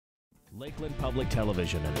Lakeland Public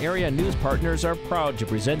Television and area news partners are proud to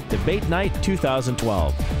present Debate Night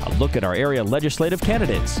 2012, a look at our area legislative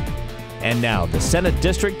candidates. And now, the Senate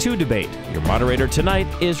District 2 debate. Your moderator tonight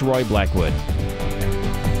is Roy Blackwood.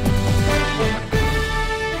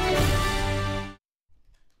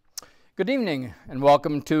 Good evening and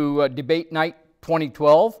welcome to Debate Night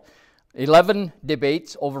 2012. 11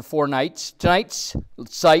 debates over 4 nights. Tonight's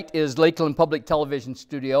site is Lakeland Public Television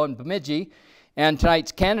Studio in Bemidji. And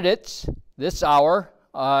tonight's candidates this hour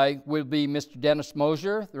will be Mr. Dennis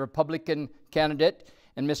Moser, the Republican candidate,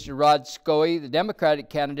 and Mr. Rod Skoe, the Democratic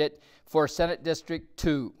candidate for Senate District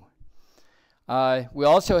 2. We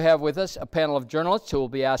also have with us a panel of journalists who will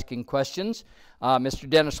be asking questions. Mr.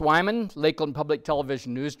 Dennis Wyman, Lakeland Public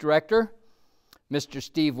Television News Director, Mr.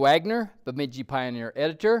 Steve Wagner, Bemidji Pioneer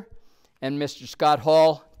Editor, and Mr. Scott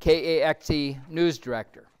Hall, KAXE News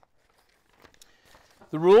Director.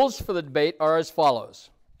 The rules for the debate are as follows.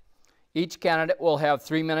 Each candidate will have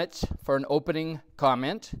 3 minutes for an opening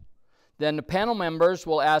comment. Then the panel members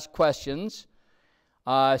will ask questions.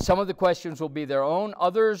 Some of the questions will be their own.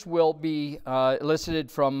 Others will be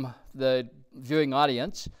elicited from the viewing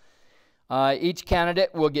audience. Each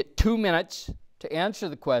candidate will get 2 minutes to answer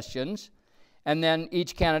the questions, and then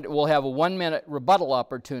each candidate will have a 1-minute rebuttal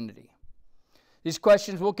opportunity. These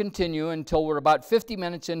questions will continue until we're about 50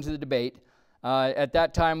 minutes into the debate. At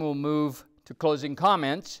that time, we'll move to closing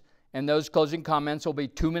comments, and those closing comments will be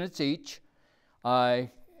 2 minutes each,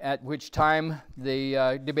 at which time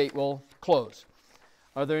the debate will close.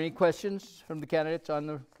 Are there any questions from the candidates on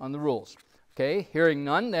the rules? Okay, hearing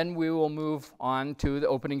none, then we will move on to the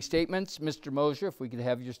opening statements. Mr. Moser, if we could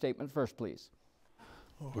have your statement first, please.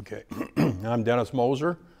 Okay, I'm Dennis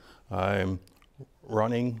Moser. I'm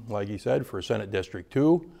running, like he said, for Senate District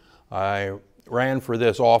 2. I ran for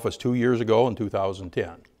this office 2 years ago in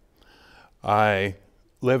 2010. I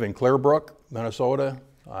live in Clearbrook, Minnesota.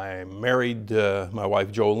 I'm married to my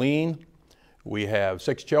wife Jolene. We have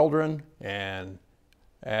 6 children, and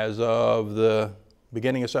as of the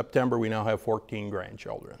beginning of September, we now have 14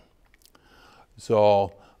 grandchildren.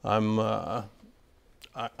 So I'm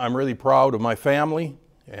really proud of my family,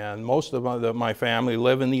 and most of my family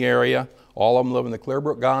live in the area. All of them live in the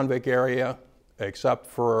Clearbrook-Gonvick area, except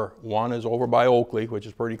for one is over by Oakley, which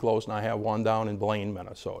is pretty close, and I have one down in Blaine,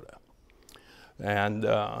 Minnesota. And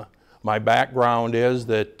my background is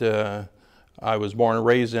that I was born and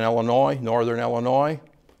raised in Illinois, northern Illinois.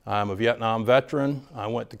 I'm a Vietnam veteran. I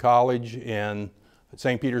went to college in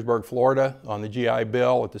St. Petersburg, Florida on the GI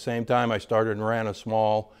Bill. At the same time, I started and ran a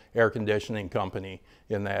small air conditioning company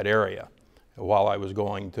in that area while I was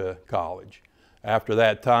going to college. After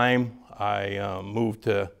that time, I moved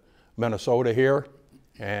to Minnesota here,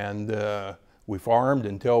 and we farmed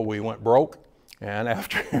until we went broke. And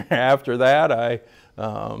after that, I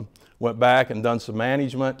went back and done some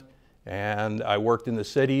management, and I worked in the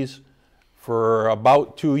cities. For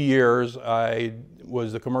about 2 years, I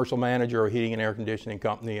was the commercial manager of a heating and air conditioning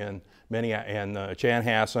company in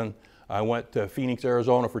Chanhassen. I went to Phoenix,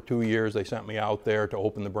 Arizona for 2 years. They sent me out there to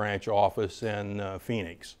open the branch office in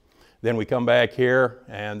Phoenix. Then we come back here,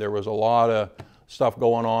 and there was a lot of stuff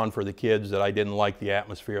going on for the kids that I didn't like the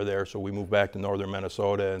atmosphere there, so we moved back to northern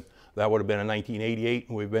Minnesota, and that would have been in 1988,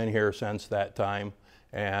 and we've been here since that time.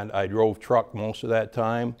 And I drove truck most of that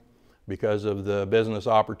time because of the business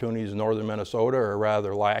opportunities in northern Minnesota are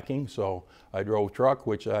rather lacking, so I drove truck,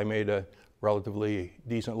 which I made a relatively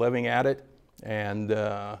decent living at it, and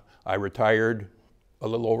I retired a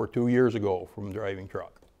little over 2 years ago from driving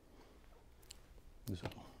truck. So.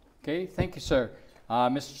 Okay, thank you, sir.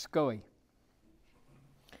 Mr. Skoe.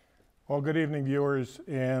 Well, good evening, viewers,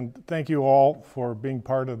 and thank you all for being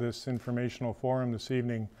part of this informational forum this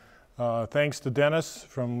evening. Thanks to Dennis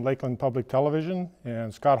from Lakeland Public Television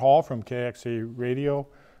and Scott Hall from KAXE Radio,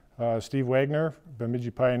 Steve Wagner,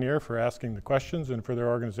 Bemidji Pioneer, for asking the questions and for their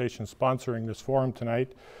organization sponsoring this forum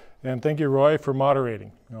tonight. And thank you, Roy, for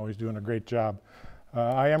moderating. You're always doing a great job.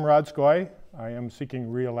 I am Rod Skoe. I am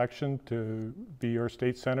seeking re-election to be your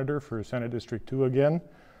state senator for Senate District 2 again.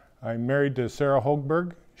 I'm married to Sarah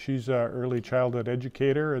Hogberg. She's an early childhood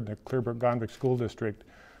educator in the Clearbrook-Gonvick School District.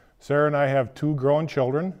 Sarah and I have 2 grown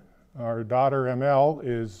children. Our daughter ML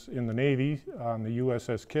is in the Navy on the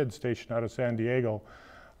USS Kidd stationed out of San Diego.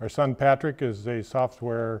 Our son Patrick is a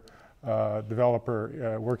software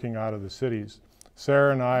developer working out of the cities.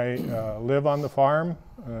 Sarah and I live on the farm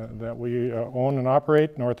that we own and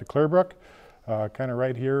operate north of Clearbrook, kind of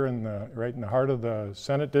right here right in the heart of the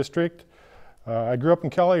Senate District. I grew up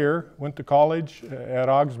in Kelliher, went to college at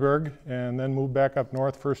Augsburg, and then moved back up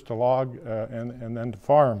north, first to log and then to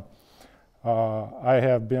farm. I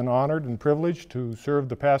have been honored and privileged to serve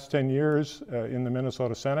the past 10 years in the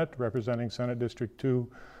Minnesota Senate, representing Senate District 2.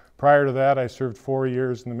 Prior to that, I served 4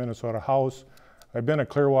 years in the Minnesota House. I've been a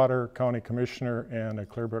Clearwater County Commissioner and a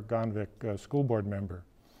Clearbrook-Gonvick School Board member.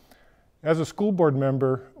 As a school board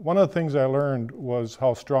member, one of the things I learned was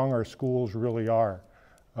how strong our schools really are.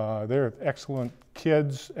 They have excellent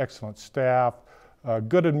kids, excellent staff,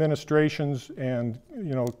 good administrations, and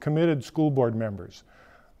committed school board members.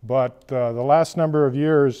 But the last number of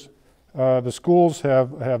years, the schools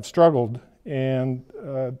have struggled, and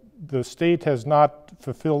the state has not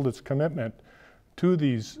fulfilled its commitment to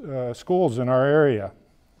these schools in our area.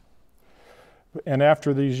 And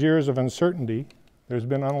after these years of uncertainty, there's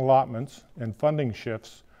been unallotments and funding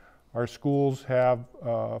shifts. Our schools have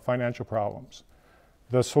financial problems.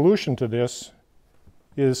 The solution to this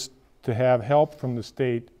is to have help from the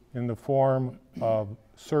state in the form of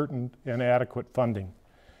certain and adequate funding.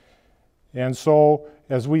 And so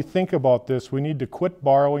as we think about this, we need to quit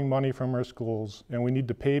borrowing money from our schools, and we need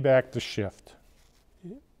to pay back the shift.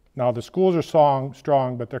 Now the schools are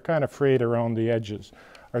strong, but they're kind of frayed around the edges.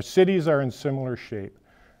 Our cities are in similar shape.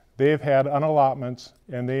 They've had unallotments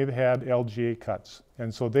and they've had LGA cuts,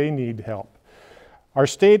 and so they need help. Our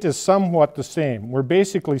state is somewhat the same. We're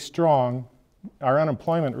basically strong. Our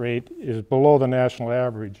unemployment rate is below the national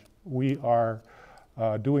average. We are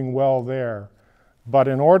doing well there. But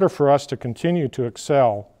in order for us to continue to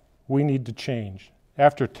excel, we need to change.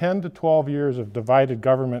 After 10 to 12 years of divided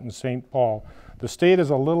government in St. Paul, the state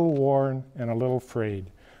is a little worn and a little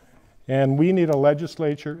frayed. And we need a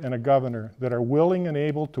legislature and a governor that are willing and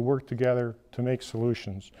able to work together to make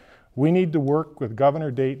solutions. We need to work with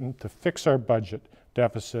Governor Dayton to fix our budget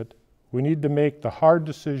deficit. We need to make the hard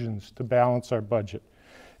decisions to balance our budget.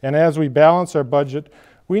 And as we balance our budget,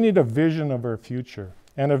 we need a vision of our future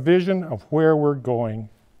and a vision of where we're going.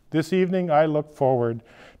 This evening, I look forward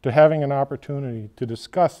to having an opportunity to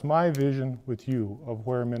discuss my vision with you of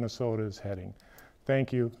where Minnesota is heading.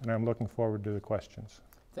 Thank you, and I'm looking forward to the questions.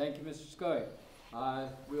 Thank you, Mr. Skoe.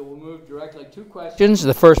 We will move directly to questions.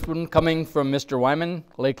 The first one coming from Mr. Wyman,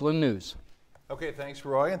 Lakeland News. Okay, thanks,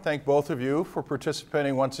 Roy, and thank both of you for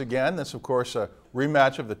participating once again. This, of course, a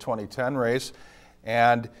rematch of the 2010 race,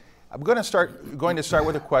 and I'm going to start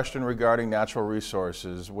with a question regarding natural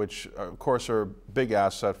resources, which, of course, are a big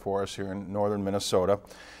asset for us here in northern Minnesota.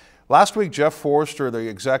 Last week, Jeff Forster, the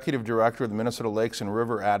executive director of the Minnesota Lakes and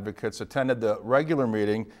River Advocates, attended the regular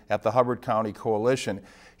meeting at the Hubbard County Coalition.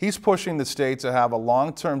 He's pushing the state to have a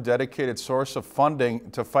long-term dedicated source of funding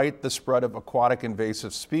to fight the spread of aquatic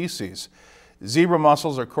invasive species. Zebra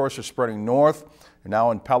mussels, of course, are spreading north. They're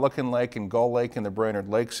now in Pelican Lake and Gull Lake in the Brainerd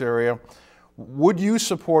Lakes area. Would you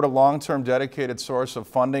support a long-term dedicated source of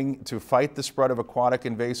funding to fight the spread of aquatic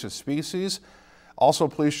invasive species? Also,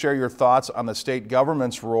 please share your thoughts on the state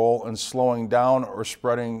government's role in slowing down or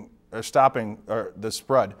stopping the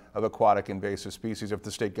spread of aquatic invasive species, if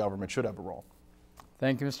the state government should have a role.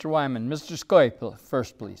 Thank you, Mr. Wyman. Mr. Skoe,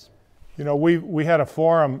 first, please. You know, we had a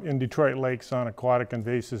forum in Detroit Lakes on aquatic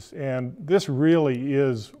invasives, and this really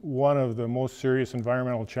is one of the most serious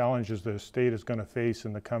environmental challenges the state is going to face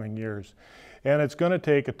in the coming years. And it's going to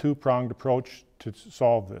take a two-pronged approach to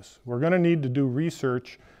solve this. We're going to need to do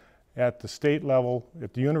research at the state level,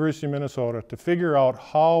 at the University of Minnesota, to figure out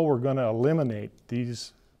how we're going to eliminate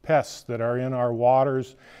these pests that are in our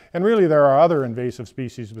waters. And really there are other invasive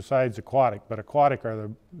species besides aquatic, but aquatic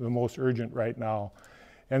are the most urgent right now.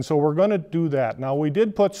 And so we're going to do that. Now, we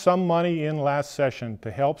did put some money in last session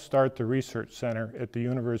to help start the research center at the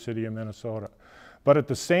University of Minnesota. But at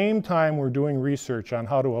the same time we're doing research on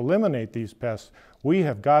how to eliminate these pests, we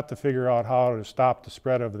have got to figure out how to stop the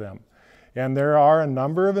spread of them. And there are a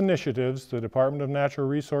number of initiatives the Department of Natural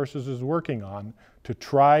Resources is working on to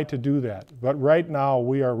try to do that. But right now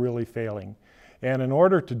we are really failing. And in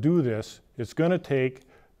order to do this, it's going to take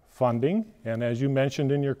funding, and as you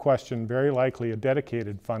mentioned in your question, very likely a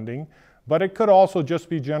dedicated funding, but it could also just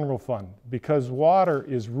be general fund, because water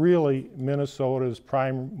is really Minnesota's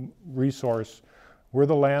prime resource. We're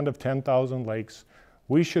the land of 10,000 lakes.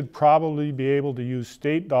 We should probably be able to use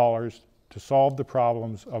state dollars to solve the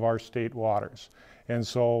problems of our state waters. And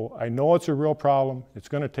so I know it's a real problem. It's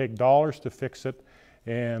going to take dollars to fix it.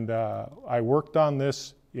 And I worked on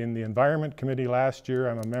this in the Environment Committee last year.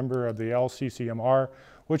 I'm a member of the LCCMR,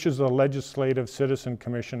 which is the Legislative Citizen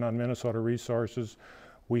Commission on Minnesota Resources.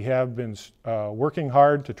 We have been working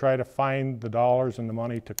hard to try to find the dollars and the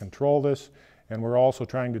money to control this, and we're also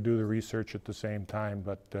trying to do the research at the same time.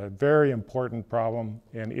 But a very important problem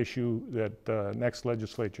and issue that the next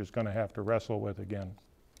legislature is going to have to wrestle with again.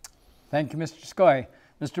 Thank you, Mr. Skoe.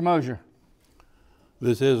 Mr. Moser.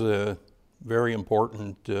 This is a very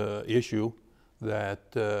important issue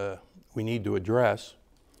that we need to address.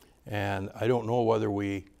 And I don't know whether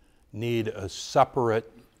we need a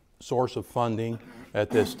separate source of funding at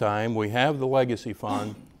this time. We have the Legacy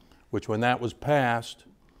Fund, which when that was passed,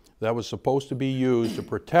 that was supposed to be used to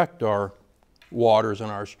protect our waters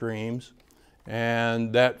and our streams.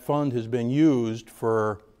 And that fund has been used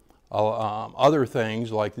for other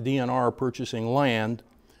things like the DNR purchasing land,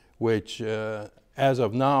 which as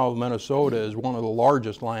of now, Minnesota is one of the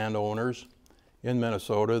largest landowners in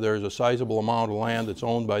Minnesota. There's a sizable amount of land that's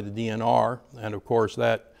owned by the DNR, and of course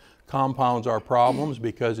that compounds our problems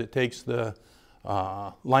because it takes the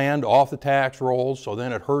land off the tax rolls, so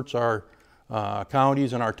then it hurts our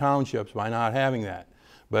counties and our townships by not having that.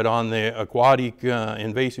 But on the aquatic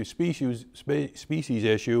invasive species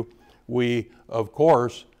issue, we of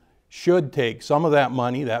course should take some of that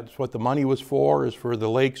money. That's what the money was for, is for the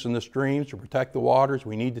lakes and the streams, to protect the waters.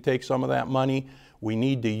 We need to take some of that money. We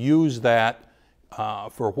need to use that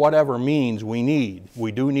for whatever means we need.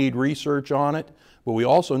 We do need research on it, but we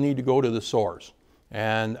also need to go to the source.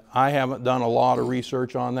 And I haven't done a lot of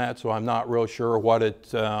research on that, so I'm not real sure what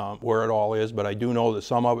where it all is, but I do know that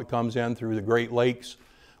some of it comes in through the Great Lakes.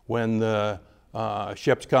 When the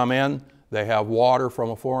ships come in, they have water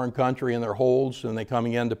from a foreign country in their holds, and they're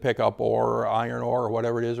coming in to pick up ore, or iron ore, or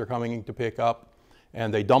whatever it is they're coming in to pick up,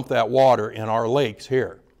 and they dump that water in our lakes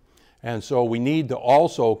here. And so we need to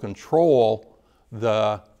also control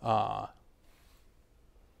the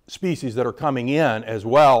species that are coming in, as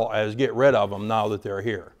well as get rid of them now that they're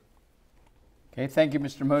here. Okay, thank you,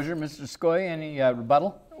 Mr. Moser. Mr. Skoe, any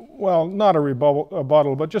rebuttal? Well, not a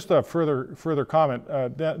rebuttal, but just a further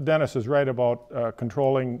comment. Dennis is right about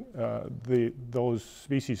controlling those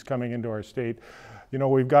species coming into our state. You know,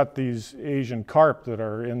 we've got these Asian carp that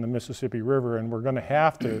are in the Mississippi River, and we're going to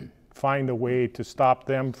have to find a way to stop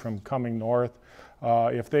them from coming north.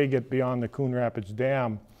 If they get beyond the Coon Rapids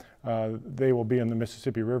Dam, they will be in the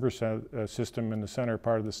Mississippi River system in the center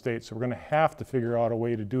part of the state. So we're going to have to figure out a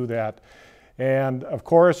way to do that. And of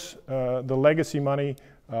course, the legacy money,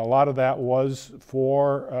 a lot of that was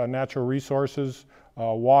for natural resources.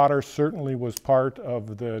 Water certainly was part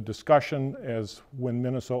of the discussion as when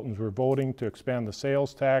Minnesotans were voting to expand the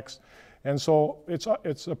sales tax. And so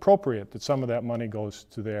it's appropriate that some of that money goes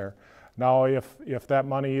to there. Now, if that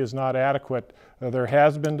money is not adequate, there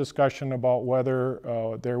has been discussion about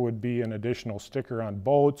whether there would be an additional sticker on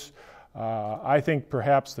boats. I think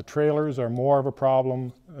perhaps the trailers are more of a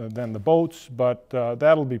problem than the boats, but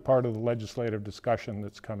that'll be part of the legislative discussion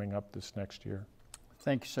that's coming up this next year.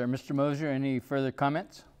 Thank you, sir. Mr. Moser, any further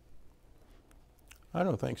comments? I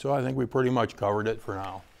don't think so. I think we pretty much covered it for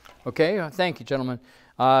now. Okay, thank you, gentlemen.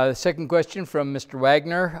 Second question from Mr.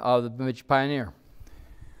 Wagner of the Bemidji Pioneer.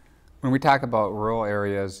 When we talk about rural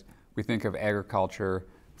areas, we think of agriculture,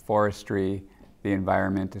 forestry, the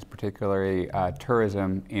environment, is particularly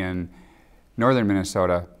tourism in northern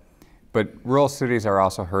Minnesota, but rural cities are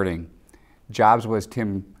also hurting. Jobs was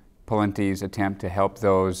Tim Pawlenty's attempt to help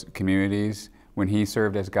those communities when he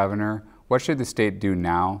served as governor. What should the state do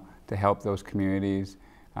now to help those communities,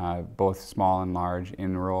 both small and large,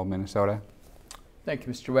 in rural Minnesota? Thank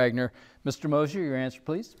you, Mr. Wagner. Mr. Moser, your answer,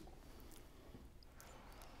 please.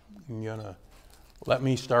 You're gonna let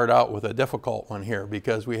me start out with a difficult one here,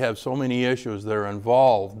 because we have so many issues that are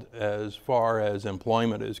involved as far as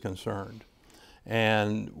employment is concerned.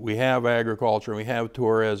 And we have agriculture, we have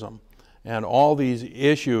tourism, and all these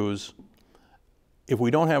issues, if we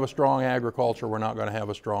don't have a strong agriculture, we're not going to have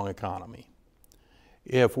a strong economy.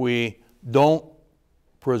 If we don't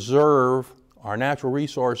preserve our natural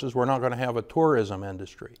resources, we're not going to have a tourism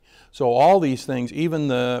industry. So all these things, even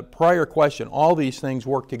the prior question, all these things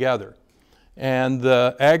work together. And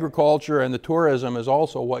the agriculture and the tourism is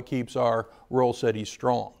also what keeps our rural cities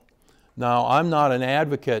strong. Now, I'm not an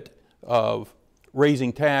advocate of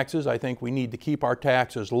raising taxes. I think we need to keep our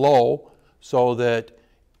taxes low so that,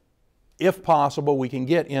 if possible, we can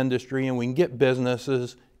get industry and we can get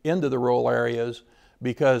businesses into the rural areas,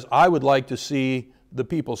 because I would like to see the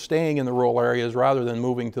people staying in the rural areas rather than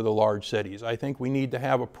moving to the large cities. I think we need to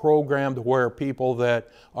have a program to where people that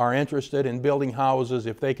are interested in building houses,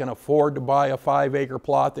 if they can afford to buy a 5-acre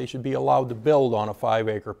plot, they should be allowed to build on a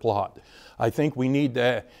 5-acre plot. I think we need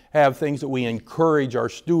to have things that we encourage our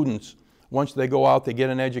students. Once they go out, they get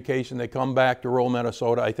an education, they come back to rural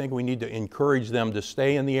Minnesota. I think we need to encourage them to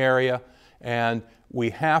stay in the area, and we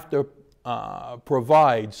have to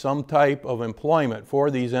provide some type of employment for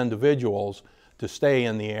these individuals to stay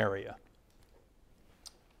in the area.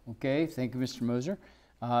 Okay, thank you, Mr. Moser.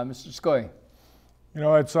 Mr. Skoe. You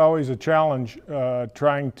know, it's always a challenge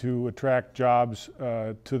trying to attract jobs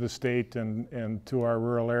to the state and to our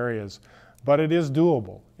rural areas, but it is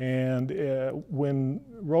doable. And when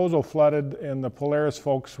Roseau flooded and the Polaris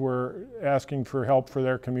folks were asking for help for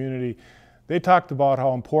their community, they talked about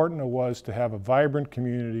how important it was to have a vibrant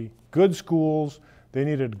community, good schools. They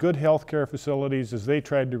needed good healthcare facilities as they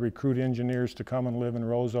tried to recruit engineers to come and live in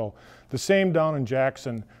Roseau. The same down in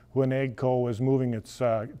Jackson when AGCO was moving its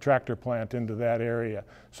tractor plant into that area.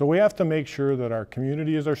 So we have to make sure that our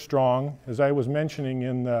communities are strong. As I was mentioning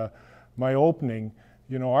in my opening,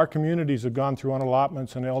 you know, our communities have gone through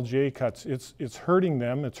unallotments and LGA cuts. It's hurting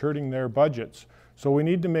them, it's hurting their budgets. So we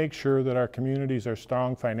need to make sure that our communities are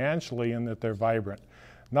strong financially and that they're vibrant.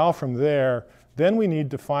 Now from there, then we need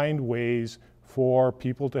to find ways for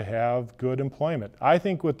people to have good employment. I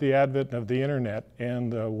think with the advent of the internet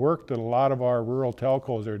and the work that a lot of our rural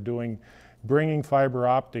telcos are doing, bringing fiber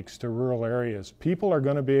optics to rural areas, people are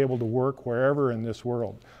going to be able to work wherever in this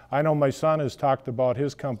world. I know my son has talked about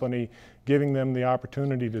his company giving them the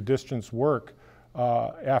opportunity to distance work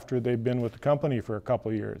after they've been with the company for a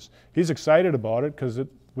couple of years. He's excited about it because it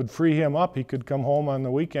would free him up. He could come home on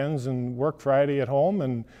the weekends and work Friday at home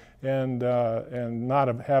and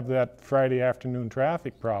not have that Friday afternoon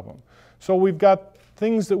traffic problem. So we've got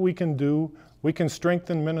things that we can do. We can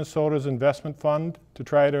strengthen Minnesota's investment fund to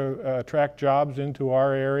try to attract jobs into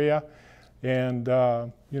our area. And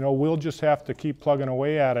you know, we'll just have to keep plugging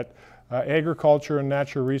away at it. Agriculture and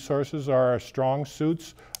natural resources are our strong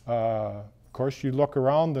suits. Of course, you look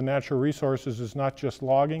around, the natural resources is not just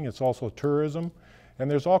logging, it's also tourism.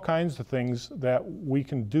 And there's all kinds of things that we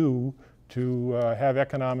can do to have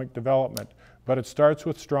economic development. But it starts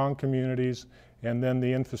with strong communities and then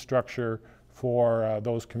the infrastructure for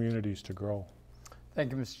those communities to grow.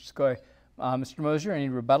 Thank you, Mr. Skoe. Mr. Moser, any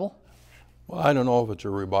rebuttal? Well, I don't know if it's a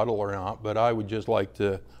rebuttal or not, but I would just like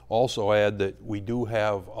to also add that we do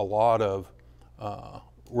have a lot of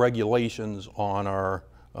regulations on our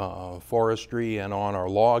forestry and on our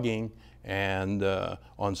logging and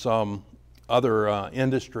on some other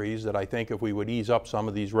industries that I think if we would ease up some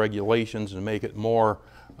of these regulations and make it more,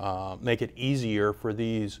 make it easier for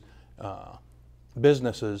these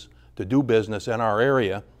businesses to do business in our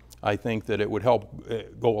area, I think that it would help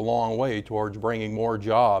go a long way towards bringing more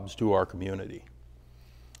jobs to our community.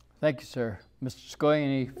 Thank you, sir. Mr. Skoe,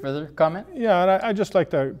 any further comment? Yeah, and I'd just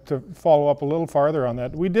like to follow up a little farther on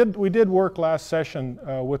that. We did work last session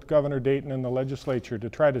with Governor Dayton and the legislature to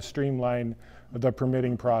try to streamline the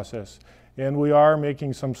permitting process. And we are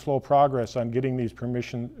making some slow progress on getting these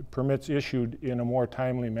permits issued in a more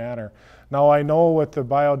timely manner. Now I know with the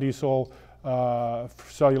biodiesel,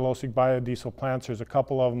 cellulosic biodiesel plants, there's a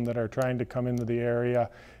couple of them that are trying to come into the area.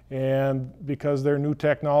 And because they're new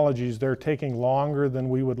technologies, they're taking longer than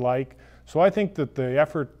we would like. So I think that the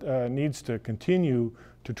effort needs to continue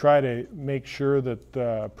to try to make sure that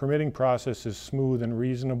the permitting process is smooth and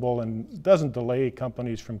reasonable and doesn't delay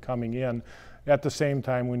companies from coming in. At the same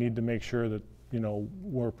time, we need to make sure that, you know,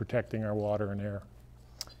 we're protecting our water and air.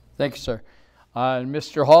 Thank you, sir.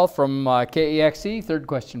 Mr. Hall from KEXE, third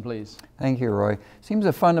question, please. Thank you, Roy. Seems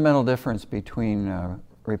a fundamental difference between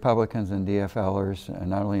Republicans and DFLers,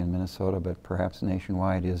 not only in Minnesota but perhaps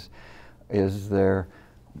nationwide, is there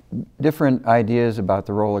different ideas about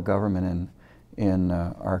the role of government in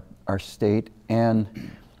our state,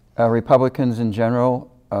 and Republicans in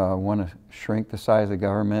general want to shrink the size of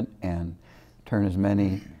government and turn as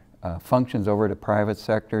many functions over to private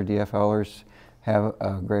sector. DFLers have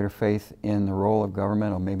a greater faith in the role of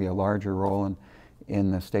government, or maybe a larger role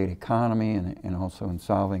in the state economy and also in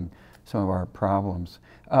solving some of our problems.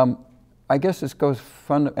 I guess this goes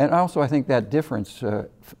and also I think that difference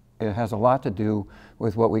it has a lot to do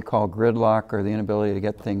with what we call gridlock, or the inability to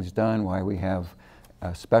get things done, why we have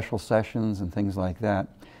special sessions and things like that.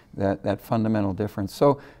 That fundamental difference.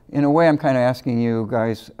 So in a way, I'm kind of asking you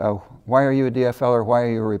guys, why are you a DFLer, why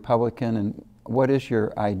are you a Republican, and what is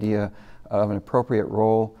your idea of an appropriate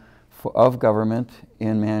role of government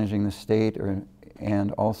in managing the state,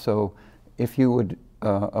 and also if you would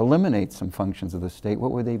eliminate some functions of the state,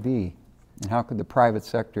 what would they be? And how could the private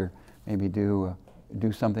sector maybe do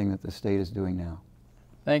something that the state is doing now?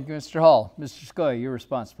 Thank you, Mr. Hall. Mr. Skoe, your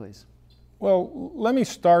response, please. Well, let me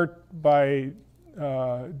start by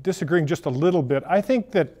disagreeing just a little bit. I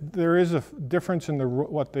think that there is a difference in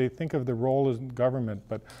what they think of the role in government,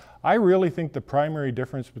 but I really think the primary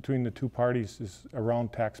difference between the two parties is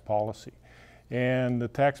around tax policy. And the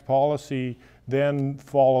tax policy then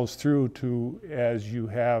follows through to, as you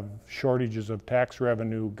have shortages of tax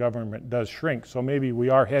revenue, government does shrink. So maybe we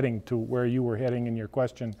are heading to where you were heading in your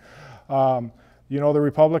question. You know, the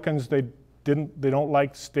Republicans, they They don't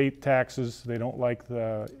like state taxes, they don't like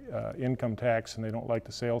the income tax, and they don't like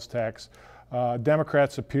the sales tax.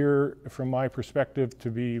 Democrats appear, from my perspective, to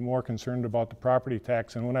be more concerned about the property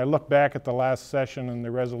tax. And when I look back at the last session and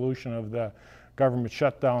the resolution of the government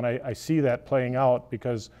shutdown, I see that playing out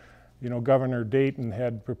because, you know, Governor Dayton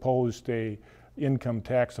had proposed a income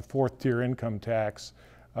tax, a fourth-tier income tax.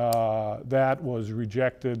 That was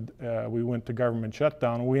rejected. We went to government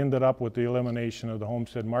shutdown. We ended up with the elimination of the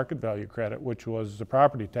homestead market value credit, which was the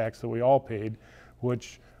property tax that we all paid,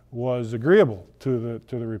 which was agreeable to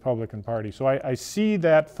the Republican Party. So I see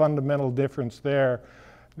that fundamental difference there.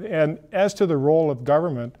 And as to the role of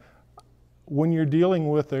government, when you're dealing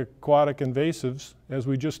with aquatic invasives, as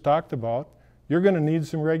we just talked about, you're going to need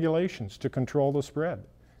some regulations to control the spread.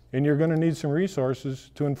 And you're going to need some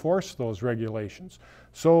resources to enforce those regulations.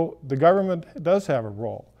 So the government does have a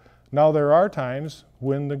role. Now there are times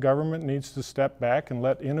when the government needs to step back and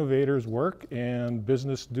let innovators work and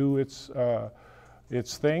business do its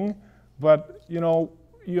thing. But you know,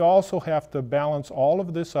 you also have to balance all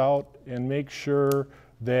of this out and make sure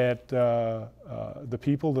that the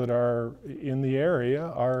people that are in the area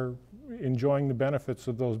are enjoying the benefits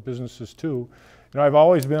of those businesses too. You know, I've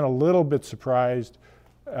always been a little bit surprised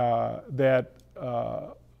that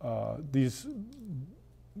these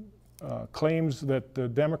claims that the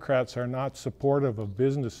Democrats are not supportive of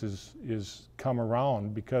businesses is come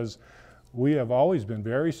around, because we have always been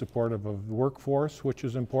very supportive of the workforce, which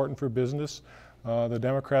is important for business. The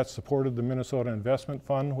Democrats supported the Minnesota Investment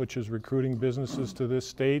Fund, which is recruiting businesses to this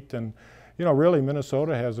state. And, you know, really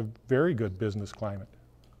Minnesota has a very good business climate.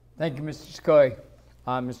 Thank you, Mr. Skoe.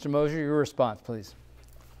 Mr. Moser, your response, please.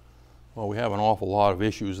 Well, we have an awful lot of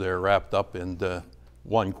issues there wrapped up in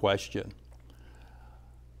one question.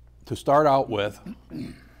 To start out with,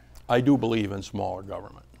 I do believe in smaller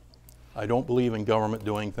government. I don't believe in government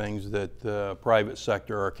doing things that the private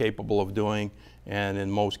sector are capable of doing, and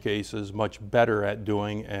in most cases much better at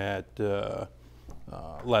doing at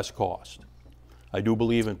less cost. I do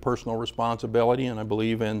believe in personal responsibility, and I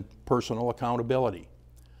believe in personal accountability.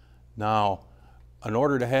 Now, in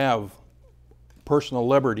order to have personal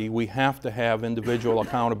liberty, we have to have individual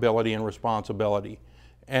accountability and responsibility.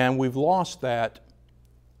 And we've lost that,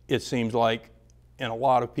 it seems like, in a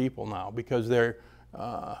lot of people now, because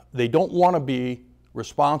they don't want to be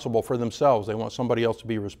responsible for themselves. They want somebody else to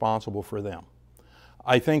be responsible for them.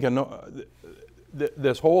 I think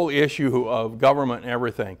this whole issue of government and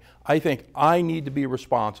everything, I think I need to be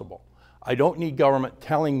responsible. I don't need government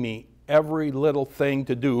telling me every little thing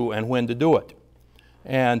to do and when to do it.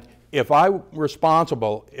 And if I'm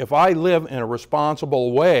responsible, if I live in a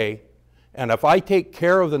responsible way, and if I take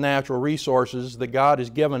care of the natural resources that God has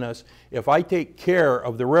given us, if I take care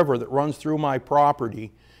of the river that runs through my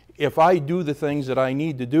property, if I do the things that I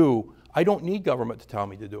need to do, I don't need government to tell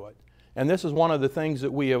me to do it. And this is one of the things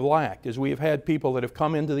that we have lacked, is we have had people that have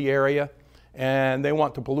come into the area and they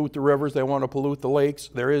want to pollute the rivers, they want to pollute the lakes.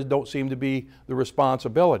 Don't seem to be the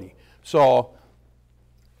responsibility. So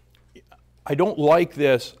I don't like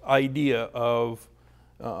this idea of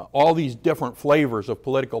all these different flavors of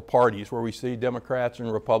political parties where we see Democrats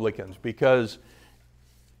and Republicans, because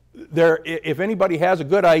if anybody has a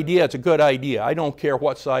good idea, it's a good idea. I don't care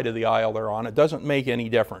what side of the aisle they're on. It doesn't make any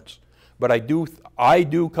difference. But I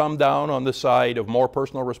do come down on the side of more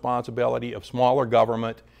personal responsibility, of smaller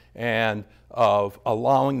government, and of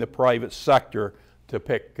allowing the private sector to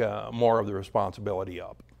pick more of the responsibility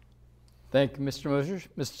up. Thank you, Mr. Moser.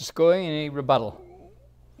 Mr. Skoe, any rebuttal?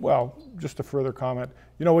 Well, just a further comment.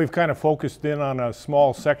 You know, we've kind of focused in on a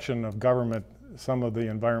small section of government, some of the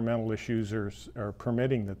environmental issues are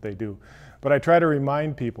permitting that they do. But I try to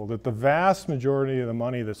remind people that the vast majority of the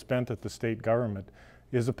money that's spent at the state government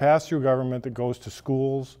is a pass-through government that goes to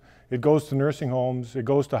schools, it goes to nursing homes, it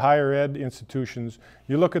goes to higher ed institutions.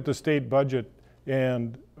 You look at the state budget,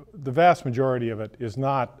 and the vast majority of it is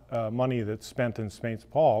not money that's spent in St.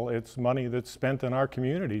 Paul. It's money that's spent in our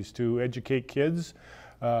communities to educate kids,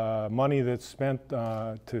 money that's spent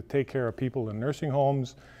to take care of people in nursing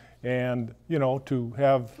homes, and, you know, to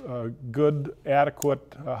have good,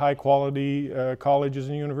 adequate, high-quality colleges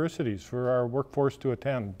and universities for our workforce to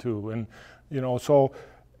attend to. And, you know, so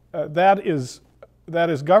that is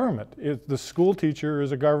government. The school teacher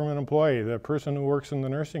is a government employee. The person who works in the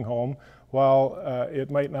nursing home, while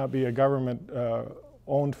it might not be a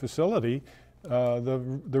government-owned facility, the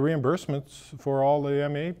reimbursements for all the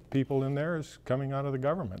MA people in there is coming out of the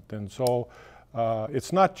government. And so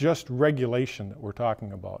it's not just regulation that we're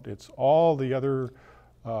talking about. It's all the other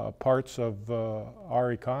parts of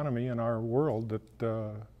our economy and our world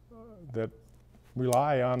that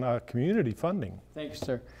rely on community funding. Thank you,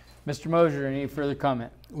 sir. Mr. Moser, any further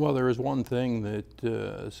comment? Well, there is one thing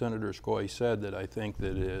that Senator Skoe said that I think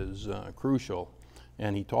that is crucial,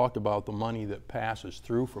 and he talked about the money that passes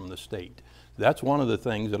through from the state. That's one of the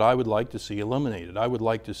things that I would like to see eliminated. I would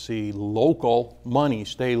like to see local money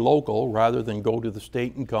stay local rather than go to the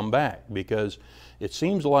state and come back, because it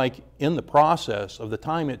seems like in the process of the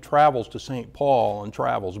time it travels to St. Paul and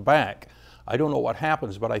travels back, I don't know what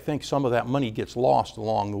happens, but I think some of that money gets lost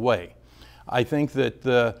along the way. I think that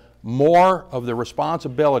the more of the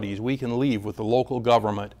responsibilities we can leave with the local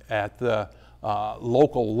government at the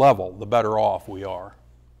local level, the better off we are.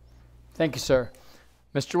 Thank you, sir.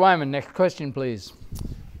 Mr. Wyman, next question, please.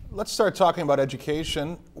 Let's start talking about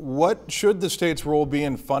education. What should the state's role be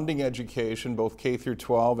in funding education, both K through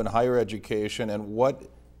 12 and higher education, and what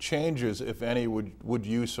changes, if any, would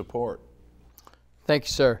you support? Thank you,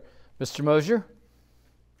 sir. Mr. Moser?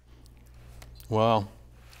 Well,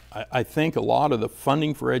 I think a lot of the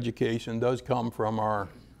funding for education does come from our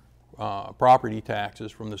property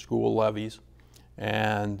taxes, from the school levies,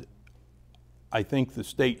 and I think the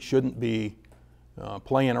state shouldn't be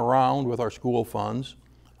playing around with our school funds.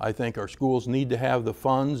 I think our schools need to have the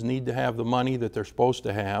funds, need to have the money that they're supposed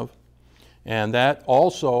to have, and that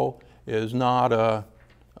also is not a,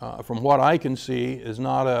 from what I can see, is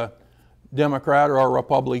not a Democrat or a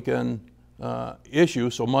Republican issue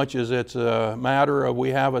so much as it's a matter of we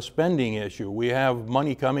have a spending issue. We have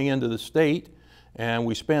money coming into the state and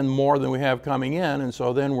we spend more than we have coming in, and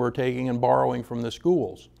so then we're taking and borrowing from the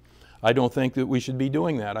schools. I don't think that we should be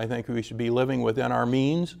doing that. I think we should be living within our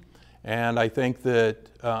means, and I think that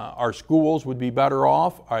our schools would be better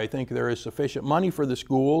off. I think there is sufficient money for the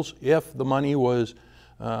schools if the money was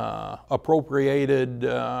appropriated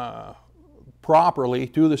properly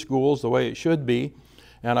to the schools the way it should be.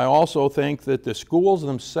 And I also think that the schools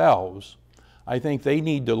themselves, I think they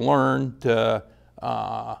need to learn to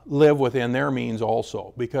live within their means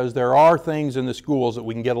also, because there are things in the schools that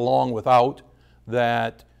we can get along without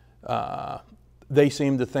that they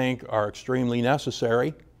seem to think are extremely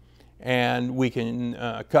necessary, and we can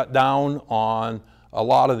cut down on a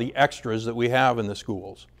lot of the extras that we have in the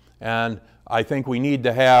schools. And I think we need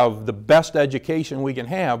to have the best education we can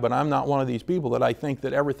have, but I'm not one of these people that I think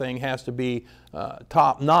that everything has to be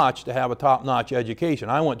top-notch to have a top-notch education.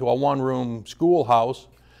 I went to a one-room schoolhouse,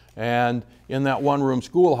 and in that one-room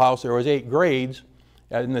schoolhouse there was 8 grades.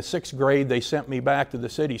 In the 6th grade they sent me back to the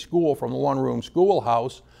city school from the one-room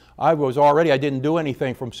schoolhouse. I didn't do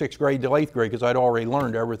anything from 6th grade to 8th grade because I'd already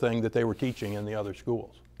learned everything that they were teaching in the other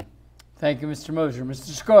schools. Thank you, Mr. Moser.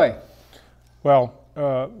 Mr. Skoe? Well,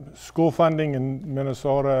 school funding in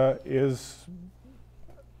Minnesota is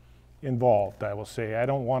involved, I will say. I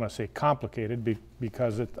don't want to say complicated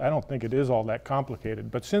because I don't think it is all that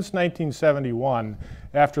complicated. But since 1971,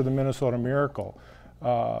 after the Minnesota Miracle,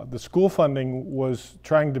 the school funding was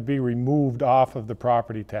trying to be removed off of the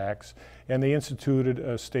property tax, and they instituted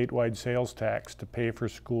a statewide sales tax to pay for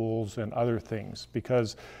schools and other things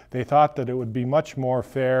because they thought that it would be much more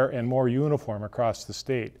fair and more uniform across the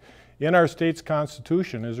state. In our state's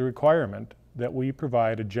constitution is a requirement that we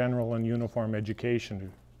provide a general and uniform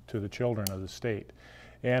education to the children of the state.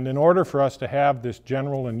 And in order for us to have this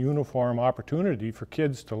general and uniform opportunity for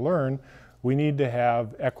kids to learn, we need to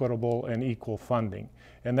have equitable and equal funding.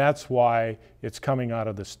 And that's why it's coming out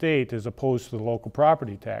of the state as opposed to the local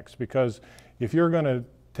property tax. Because if you're going to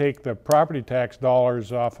take the property tax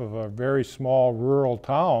dollars off of a very small rural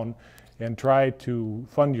town and try to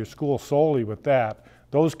fund your school solely with that,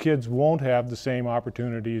 those kids won't have the same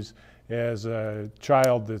opportunities as a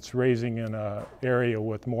child that's raising in an area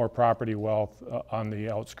with more property wealth on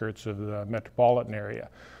the outskirts of the metropolitan area.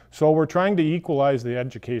 So we're trying to equalize the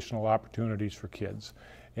educational opportunities for kids.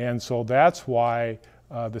 And so that's why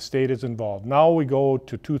the state is involved. Now we go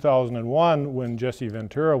to 2001 when Jesse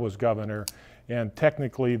Ventura was governor, and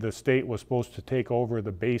technically the state was supposed to take over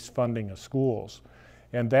the base funding of schools.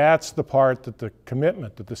 And that's the part that the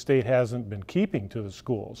commitment that the state hasn't been keeping to the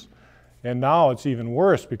schools. And now it's even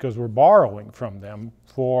worse because we're borrowing from them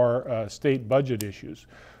for state budget issues.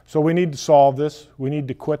 So we need to solve this. We need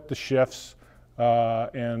to quit the shifts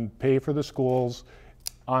and pay for the schools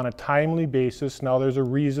on a timely basis. Now there's a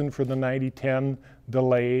reason for the 90-10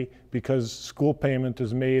 delay because school payment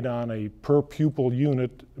is made on a per pupil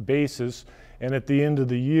unit basis, and at the end of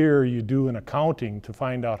the year you do an accounting to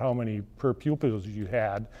find out how many per pupils you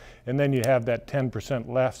had, and then you have that 10%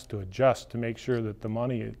 less to adjust to make sure that the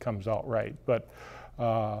money comes out right. But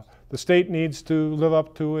the state needs to live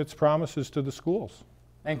up to its promises to the schools.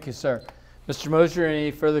 Thank you, sir. Mr. Moser,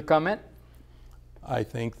 any further comment? I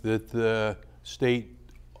think that the state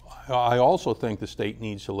I also think the state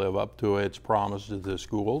needs to live up to its promise to the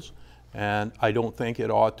schools, and I don't think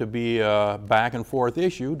it ought to be a back and forth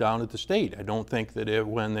issue down at the state. I don't think that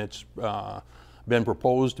when it's been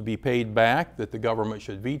proposed to be paid back that the government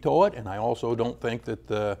should veto it, and I also don't think that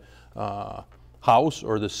the House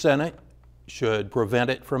or the Senate should prevent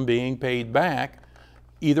it from being paid back.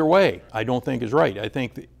 Either way, I don't think is right. I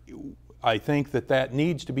think that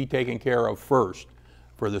needs to be taken care of first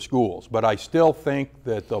for the schools. But I still think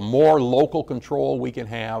that the more local control we can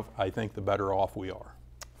have, I think the better off we are.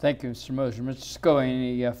 Thank you, Mr. Moser. Mr. Skoe,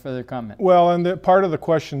 any further comment? Well, and part of the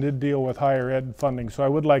question did deal with higher ed funding, so I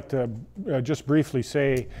would like to just briefly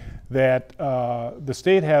say that the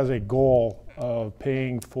state has a goal of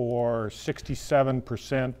paying for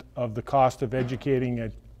 67% of the cost of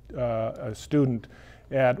educating a student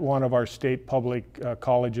at one of our state public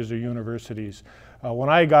colleges or universities. When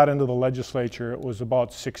I got into the legislature, it was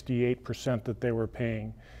about 68% that they were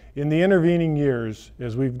paying. In the intervening years,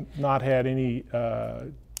 as we've not had any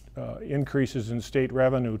increases in state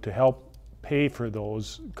revenue to help pay for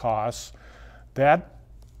those costs, that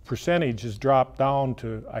percentage has dropped down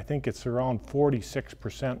to, I think it's around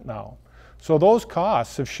 46% now. So those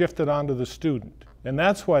costs have shifted onto the student. And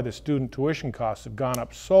that's why the student tuition costs have gone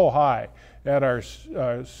up so high at our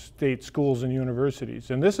state schools and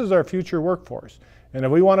universities. And this is our future workforce. And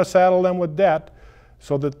if we want to saddle them with debt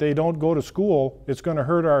so that they don't go to school, it's going to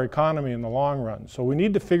hurt our economy in the long run. So we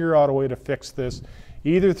need to figure out a way to fix this,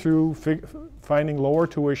 either through finding lower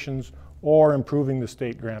tuitions or improving the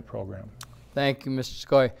state grant program. Thank you, Mr.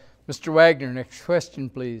 Skoe. Mr. Wagner, next question,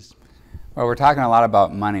 please. Well, we're talking a lot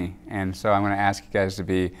about money, and so I'm going to ask you guys to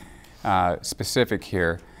be specific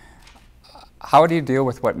here. How do you deal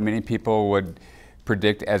with what many people would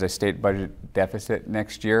predict as a state budget deficit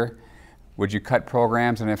next year? Would you cut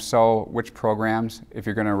programs, and if so, which programs? If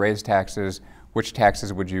you're going to raise taxes, which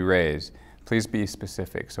taxes would you raise? Please be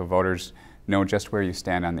specific so voters know just where you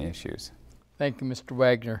stand on the issues. Thank you, Mr.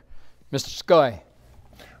 Wagner. Mr. Skoe.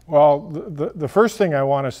 Well, the first thing I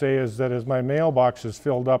want to say is that as my mailbox is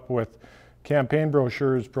filled up with campaign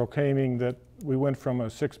brochures proclaiming that we went from a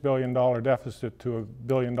 $6 billion deficit to a $1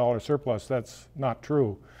 billion surplus, that's not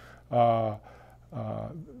true. The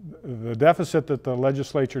deficit that the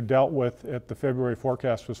legislature dealt with at the February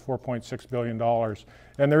forecast was $4.6 billion,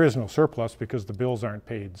 and there is no surplus because the bills aren't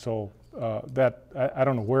paid. So I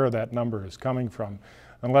don't know where that number is coming from,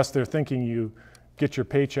 unless they're thinking you get your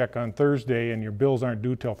paycheck on Thursday and your bills aren't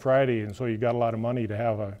due till Friday, and so you got a lot of money to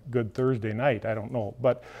have a good Thursday night. I don't know.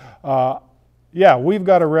 But yeah, we've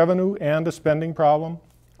got a revenue and a spending problem.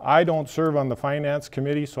 I don't serve on the finance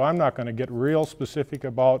committee, so I'm not going to get real specific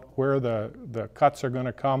about where the cuts are going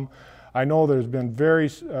to come. I know there's been very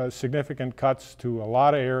significant cuts to a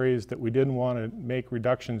lot of areas that we didn't want to make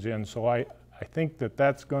reductions in, so I think that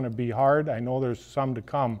that's going to be hard. I know there's some to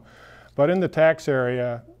come. But in the tax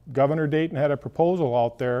area, Governor Dayton had a proposal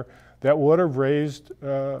out there that would have raised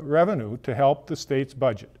revenue to help the state's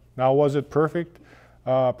budget. Now, was it perfect?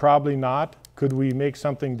 Probably not. Could we make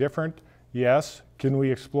something different? Yes. Can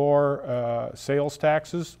we explore sales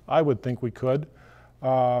taxes? I would think we could.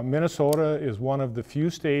 Minnesota is one of the few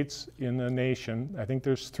states in the nation, I think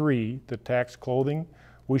there's 3, that tax clothing.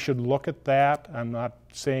 We should look at that. I'm not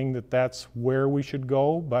saying that that's where we should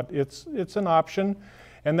go, but it's an option.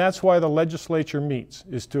 And that's why the legislature meets,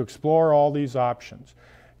 is to explore all these options.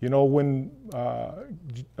 You know, when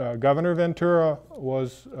Governor Ventura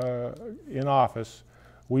was in office,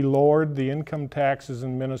 we lowered the income taxes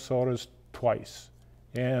in Minnesota twice.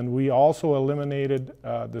 And we also eliminated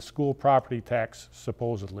the school property tax,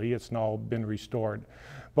 supposedly. It's now been restored.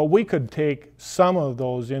 But we could take some of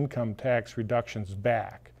those income tax reductions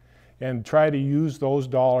back and try to use those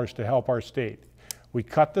dollars to help our state. We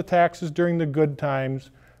cut the taxes during the good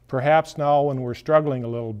times. Perhaps now when we're struggling a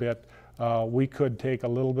little bit, we could take a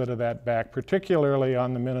little bit of that back, particularly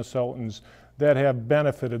on the Minnesotans that have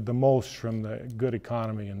benefited the most from the good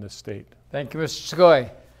economy in this state. Thank you, Mr. Skoe.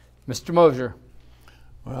 Mr. Moser.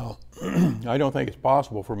 Well, I don't think it's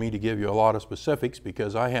possible for me to give you a lot of specifics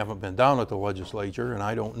because I haven't been down at the legislature and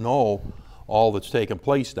I don't know all that's taken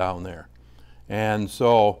place down there. And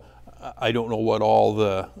so I don't know what all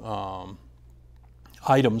the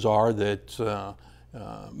items are that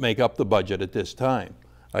make up the budget at this time.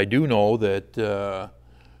 I do know that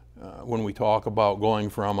when we talk about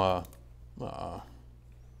going from a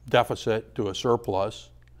deficit to a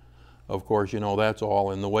surplus, of course, you know, that's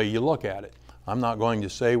all in the way you look at it. I'm not going to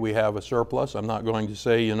say we have a surplus. I'm not going to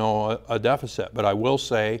say, you know, a deficit, but I will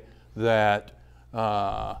say that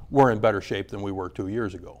we're in better shape than we were 2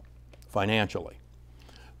 years ago, financially.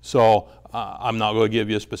 So I'm not going to give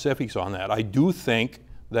you specifics on that. I do think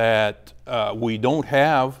that we don't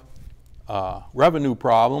have a revenue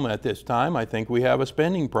problem at this time. I think we have a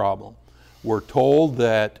spending problem. We're told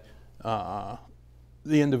that the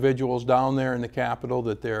individuals down there in the Capitol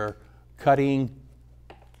that they're cutting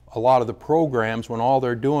a lot of the programs when all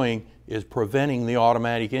they're doing is preventing the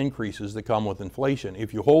automatic increases that come with inflation.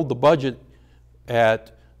 If you hold the budget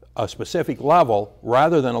at a specific level,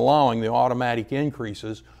 rather than allowing the automatic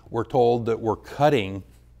increases, we're told that we're cutting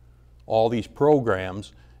all these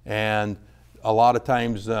programs, and a lot of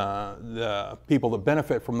times the people that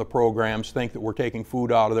benefit from the programs think that we're taking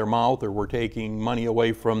food out of their mouth or we're taking money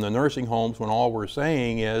away from the nursing homes, when all we're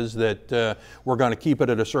saying is that we're going to keep it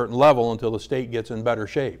at a certain level until the state gets in better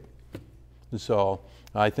shape. So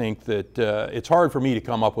I think that it's hard for me to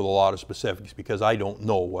come up with a lot of specifics because I don't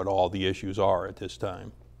know what all the issues are at this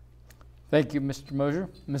time. Thank you, Mr. Moser.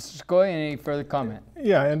 Mr. Skoe, any further comment?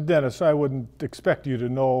 Yeah, and Dennis, I wouldn't expect you to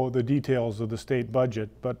know the details of the state budget,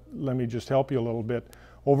 but let me just help you a little bit.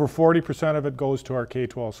 Over 40% of it goes to our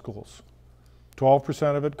K-12 schools.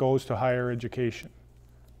 12% of it goes to higher education.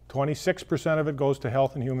 26% of it goes to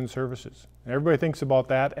health and human services. Everybody thinks about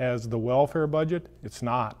that as the welfare budget. It's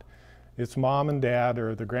not. It's mom and dad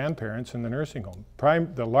or the grandparents in the nursing home.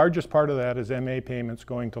 The largest part of that is MA payments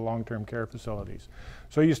going to long-term care facilities.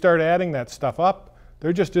 So you start adding that stuff up,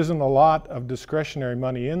 there just isn't a lot of discretionary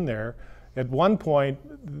money in there. At one point,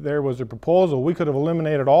 there was a proposal, we could have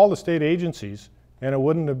eliminated all the state agencies and it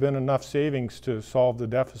wouldn't have been enough savings to solve the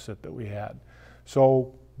deficit that we had.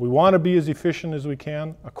 So we want to be as efficient as we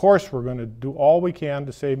can. Of course, we're going to do all we can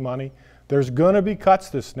to save money. There's going to be cuts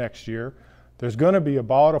this next year. There's going to be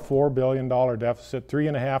about a $4 billion deficit,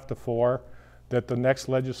 3.5 to 4, that the next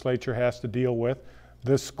legislature has to deal with.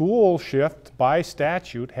 The school shift by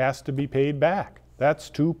statute has to be paid back.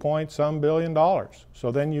 That's $2.some billion.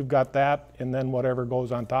 So then you've got that and then whatever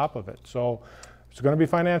goes on top of it. So there's going to be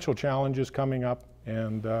financial challenges coming up,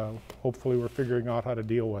 and hopefully we're figuring out how to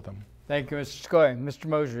deal with them. Thank you, Mr. Skoe. Mr.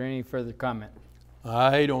 Moser, any further comment?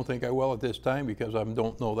 I don't think I will at this time because I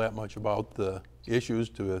don't know that much about the issues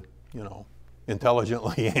to,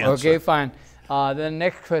 intelligently answer. Okay, fine. Then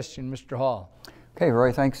next question, Mr. Hall. Okay,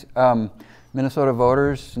 Roy, thanks. Minnesota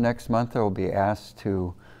voters next month will be asked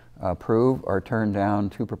to approve or turn down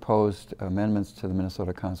two proposed amendments to the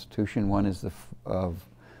Minnesota Constitution. One is the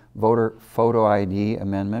voter photo ID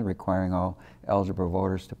amendment requiring all eligible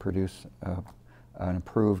voters to produce an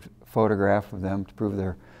approved photograph of them to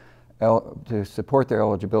prove to support their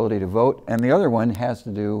eligibility to vote. And the other one has to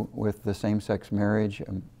do with the same-sex marriage,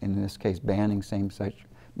 in this case banning same-sex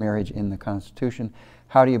marriage in the Constitution.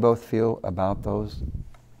 How do you both feel about those?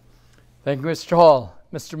 Thank you, Mr. Hall.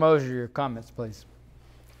 Mr. Moser, your comments, please.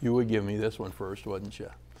 You would give me this one first, wouldn't you?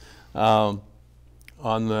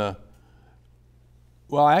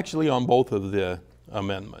 Actually on both of the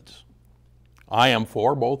amendments. I am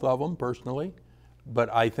for both of them personally,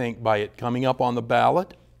 but I think by it coming up on the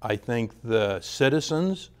ballot, I think the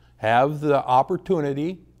citizens have the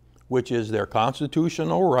opportunity, which is their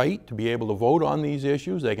constitutional right, to be able to vote on these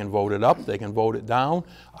issues. They can vote it up, they can vote it down.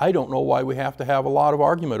 I don't know why we have to have a lot of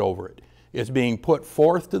argument over it. It's being put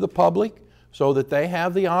forth to the public so that they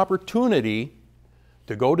have the opportunity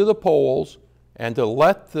to go to the polls and to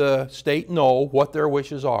let the state know what their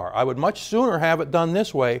wishes are. I would much sooner have it done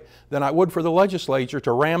this way than I would for the legislature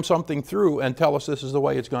to ram something through and tell us this is the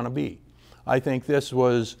way it's going to be. I think this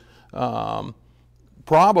was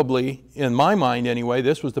probably, in my mind anyway,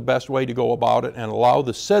 this was the best way to go about it and allow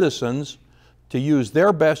the citizens to use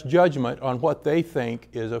their best judgment on what they think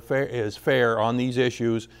is fair on these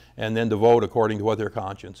issues and then to vote according to what their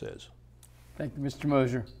conscience is. Thank you, Mr.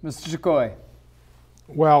 Moser. Mr. Skoe.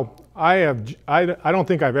 Well, I don't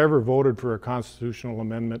think I've ever voted for a constitutional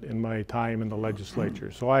amendment in my time in the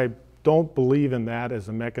legislature, so I don't believe in that as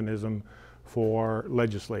a mechanism for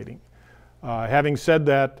legislating. Having said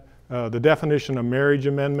that, the definition of marriage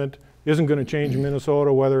amendment isn't going to change in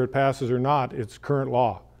Minnesota whether it passes or not. It's current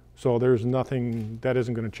law. So there's nothing that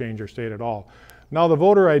isn't going to change our state at all. Now the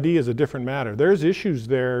voter ID is a different matter. There's issues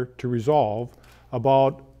there to resolve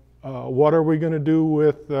about what are we going to do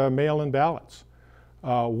with mail-in ballots?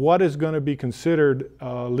 What is going to be considered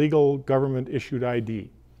legal government issued ID?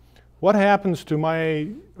 What happens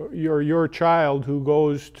to your child who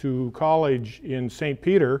goes to college in St.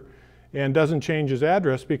 Peter and doesn't change his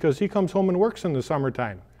address because he comes home and works in the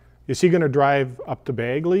summertime? Is he going to drive up to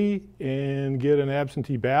Bagley and get an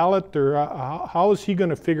absentee ballot, or how is he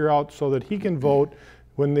going to figure out so that he can vote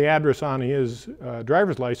when the address on his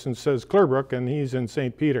driver's license says Clearbrook and he's in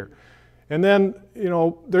St. Peter? And then,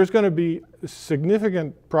 there's going to be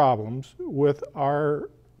significant problems with our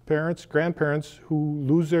parents, grandparents who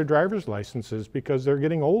lose their driver's licenses because they're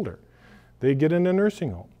getting older. They get in a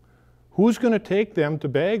nursing home. Who's going to take them to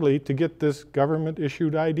Bagley to get this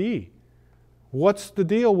government-issued ID? What's the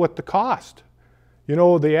deal with the cost? You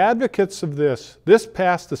know, the advocates of this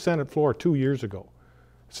passed the Senate floor 2 years ago.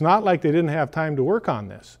 It's not like they didn't have time to work on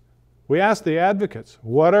this. We asked the advocates,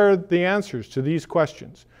 what are the answers to these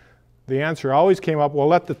questions? The answer always came up, well,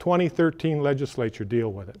 let the 2013 legislature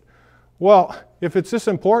deal with it. Well, if it's this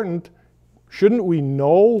important, shouldn't we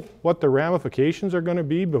know what the ramifications are going to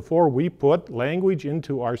be before we put language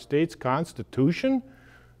into our state's constitution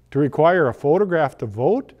to require a photograph to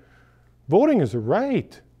vote? Voting is a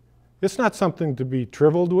right. It's not something to be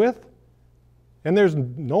trifled with. And there's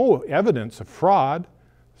no evidence of fraud.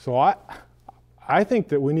 So I think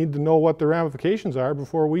that we need to know what the ramifications are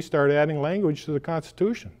before we start adding language to the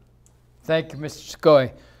Constitution. Thank you, Mr.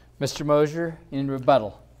 Skoe. Mr. Moser, in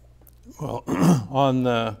rebuttal. Well, on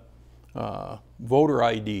the voter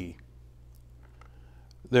ID,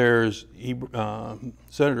 Senator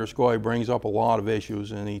Skoe brings up a lot of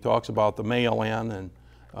issues, and he talks about the mail-in and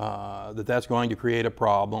that's going to create a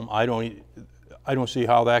problem. I don't see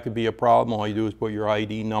how that could be a problem. All you do is put your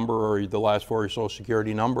ID number or the last four of your Social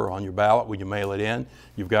Security number on your ballot when you mail it in.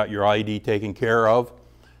 You've got your ID taken care of.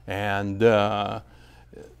 And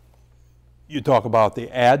you talk about the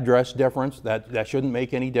address difference. That shouldn't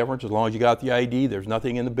make any difference as long as you got the ID. There's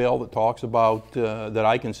nothing in the bill that talks about, that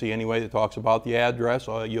I can see anyway, that talks about the address.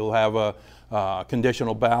 You'll have a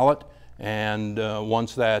conditional ballot, and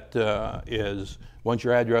once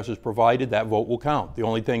your address is provided, that vote will count. The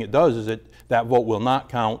only thing it does is that vote will not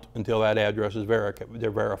count until that address is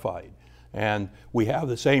verified. And we have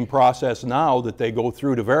the same process now that they go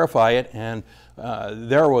through to verify it, and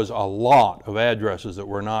there was a lot of addresses that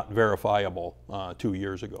were not verifiable 2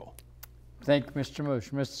 years ago. Thank you, Mr.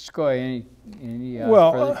 Moser. Mr. Skoe, any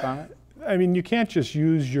further comment? I mean, you can't just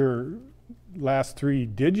use your last 3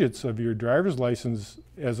 digits of your driver's license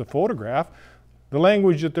as a photograph. The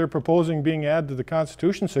language that they're proposing being added to the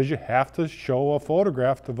Constitution says you have to show a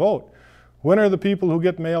photograph to vote. When are the people who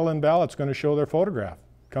get mail-in ballots going to show their photograph?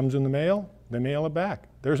 Comes in the mail, they mail it back.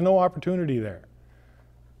 There's no opportunity there.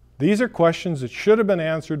 These are questions that should have been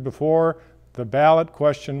answered before the ballot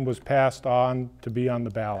question was passed on to be on the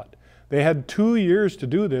ballot. They had 2 years to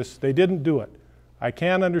do this. They didn't do it. I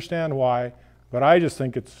can't understand why, but I just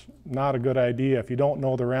think it's not a good idea if you don't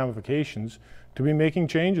know the ramifications to be making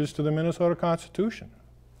changes to the Minnesota Constitution.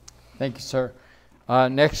 Thank you, sir.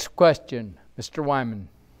 Next question, Mr. Wyman.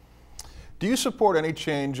 Do you support any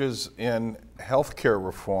changes in health care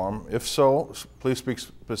reform? If so, please speak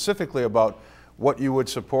specifically about what you would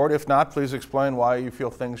support. If not, please explain why you feel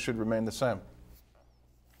things should remain the same.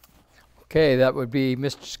 Okay, that would be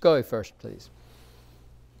Mr. Skoe first, please.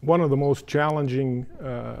 One of the most challenging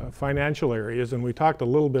financial areas, and we talked a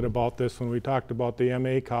little bit about this when we talked about the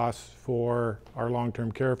MA costs for our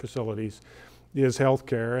long-term care facilities, is health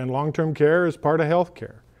care. And long-term care is part of health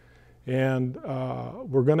care. And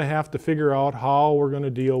we're going to have to figure out how we're going to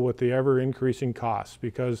deal with the ever-increasing costs,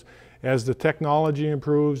 because as the technology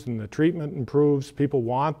improves and the treatment improves, people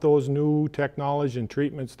want those new technology and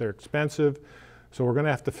treatments. They're expensive, so we're going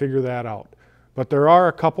to have to figure that out. But there are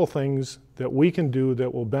a couple things that we can do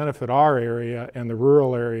that will benefit our area and the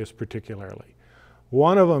rural areas particularly.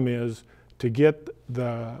 One of them is to get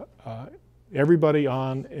everybody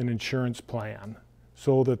on an insurance plan,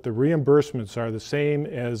 so that the reimbursements are the same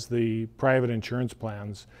as the private insurance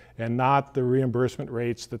plans and not the reimbursement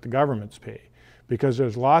rates that the governments pay. Because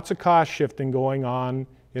there's lots of cost shifting going on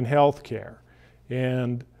in health care.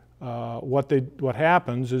 And what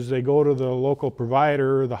happens is they go to the local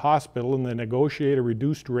provider or the hospital and they negotiate a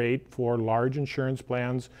reduced rate for large insurance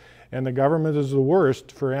plans, and the government is the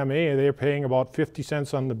worst for MA. They're paying about 50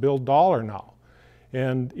 cents on the billed dollar now.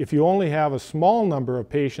 And if you only have a small number of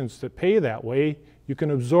patients that pay that way, you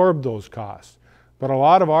can absorb those costs. But a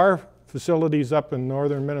lot of our facilities up in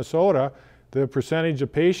northern Minnesota, the percentage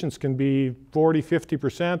of patients can be 40,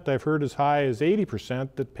 50%. I've heard as high as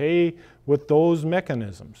 80% that pay with those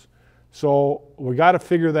mechanisms. So we got to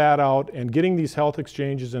figure that out, and getting these health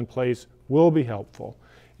exchanges in place will be helpful.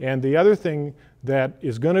 And the other thing that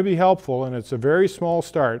is going to be helpful, and it's a very small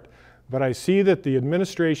start, but I see that the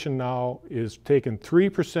administration now is taking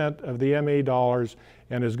 3% of the MA dollars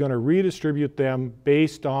and is going to redistribute them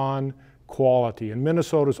based on quality. And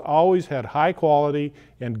Minnesota's always had high quality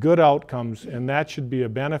and good outcomes, and that should be a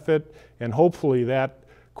benefit, and hopefully that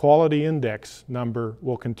quality index number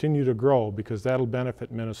will continue to grow because that'll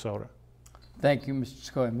benefit Minnesota. Thank you,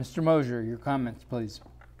 Mr. Skoe. Mr. Moser, your comments, please.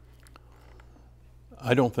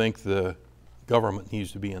 I don't think the government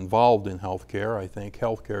needs to be involved in healthcare. I think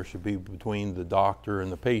healthcare should be between the doctor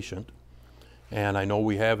and the patient. And I know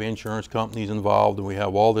we have insurance companies involved and we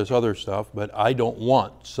have all this other stuff, but I don't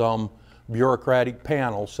want some bureaucratic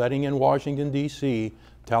panel sitting in Washington, D.C.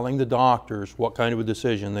 telling the doctors what kind of a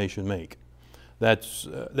decision they should make. That's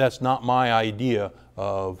not my idea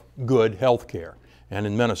of good health care. And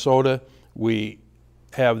in Minnesota, we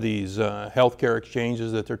have these healthcare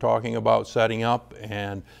exchanges that they're talking about setting up,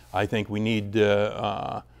 and I think we need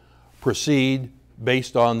to proceed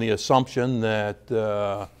based on the assumption that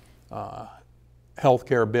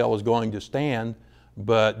healthcare bill is going to stand.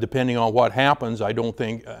 But depending on what happens, I don't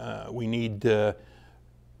think we need to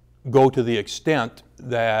go to the extent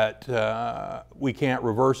that we can't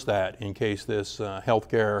reverse that in case this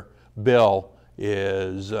healthcare bill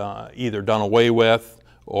is either done away with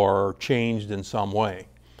or changed in some way.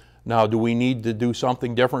 Now, do we need to do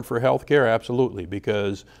something different for healthcare? Absolutely,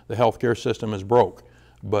 because the healthcare system is broke.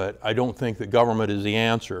 But I don't think that government is the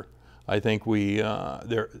answer. I think we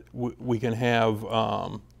can have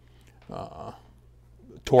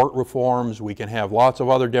tort reforms, we can have lots of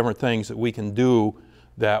other different things that we can do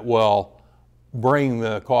that will bring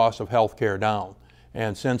the cost of health care down.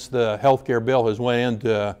 And since the health care bill has went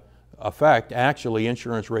into effect, actually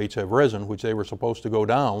insurance rates have risen, which they were supposed to go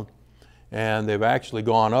down, and they've actually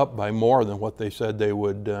gone up by more than what they said they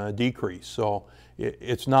would decrease. So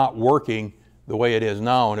it's not working the way it is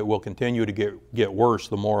now, and it will continue to get worse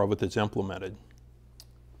the more of it that's implemented.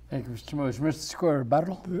 Thank you, Mr. Moser. Mr. Skoe,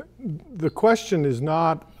 rebuttal? The question is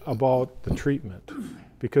not about the treatment,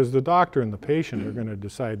 because the doctor and the patient are going to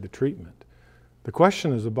decide the treatment. The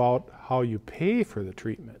question is about how you pay for the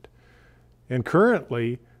treatment. And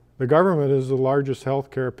currently, the government is the largest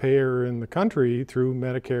healthcare payer in the country through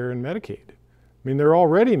Medicare and Medicaid. I mean, they're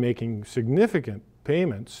already making significant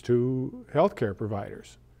payments to healthcare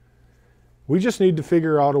providers. We just need to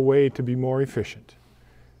figure out a way to be more efficient.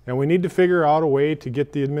 And we need to figure out a way to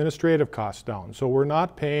get the administrative costs down. So we're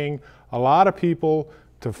not paying a lot of people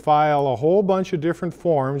to file a whole bunch of different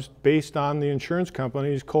forms based on the insurance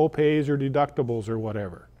company's co-pays or deductibles or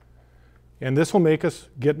whatever. And this will make us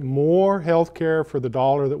get more health care for the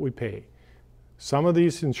dollar that we pay. Some of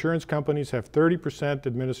these insurance companies have 30%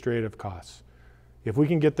 administrative costs. If we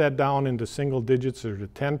can get that down into single digits or to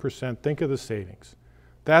 10%, think of the savings.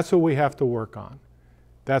 That's what we have to work on.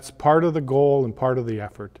 That's part of the goal and part of the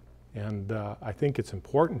effort, and I think it's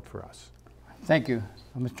important for us. Thank you.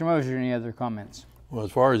 Mr. Moser, any other comments? Well,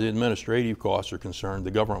 as far as the administrative costs are concerned,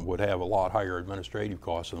 the government would have a lot higher administrative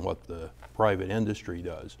costs than what the private industry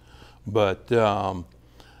does. But I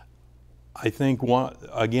think,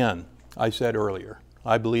 again, I said earlier,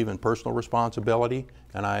 I believe in personal responsibility,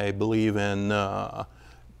 and I believe in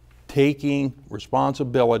taking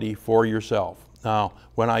responsibility for yourself. Now,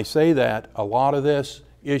 when I say that, a lot of this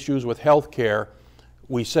issues with health care,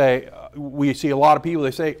 we see a lot of people,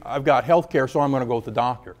 they say, I've got health care, so I'm going to go to the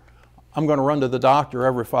doctor. I'm going to run to the doctor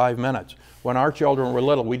every 5 minutes. When our children were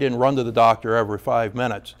little, we didn't run to the doctor every 5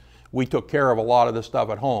 minutes. We took care of a lot of the stuff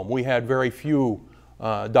at home. We had very few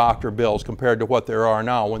doctor bills compared to what there are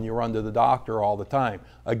now when you run to the doctor all the time.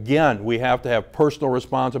 Again, we have to have personal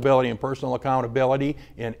responsibility and personal accountability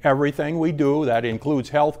in everything we do. That includes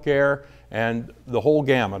health care and the whole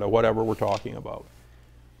gamut of whatever we're talking about.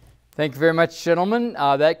 Thank you very much, gentlemen.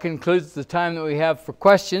 That concludes the time that we have for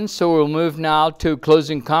questions, so we'll move now to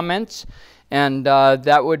closing comments, and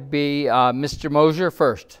that would be Mr. Moser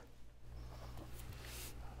first.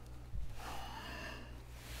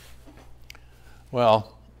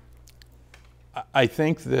 Well, I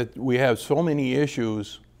think that we have so many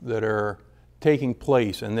issues that are taking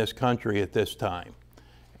place in this country at this time.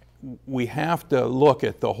 We have to look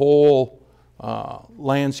at the whole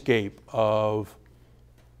landscape of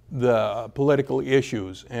the political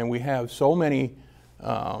issues, and we have so many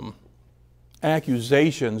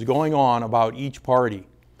accusations going on about each party.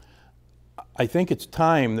 I think it's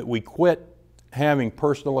time that we quit having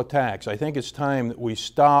personal attacks. I think it's time that we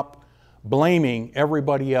stop blaming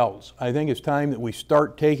everybody else. I think it's time that we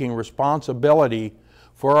start taking responsibility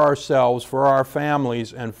for ourselves, for our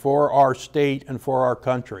families, and for our state and for our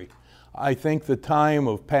country. I think the time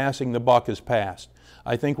of passing the buck is past.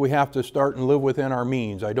 I think we have to start and live within our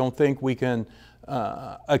means. I don't think we can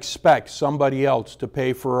expect somebody else to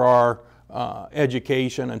pay for our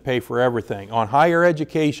education and pay for everything. On higher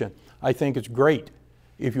education, I think it's great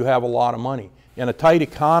if you have a lot of money. In a tight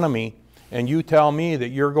economy, and you tell me that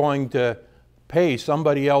you're going to pay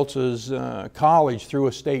somebody else's college through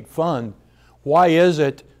a state fund, why is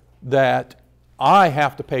it that I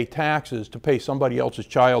have to pay taxes to pay somebody else's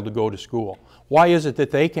child to go to school? Why is it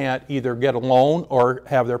that they can't either get a loan or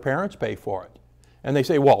have their parents pay for it? And they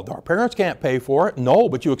say, well, our parents can't pay for it. No,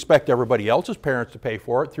 but you expect everybody else's parents to pay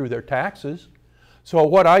for it through their taxes. So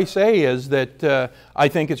what I say is that I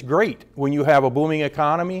think it's great when you have a booming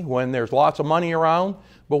economy, when there's lots of money around,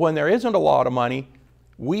 but when there isn't a lot of money,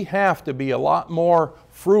 we have to be a lot more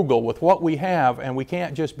frugal with what we have, and we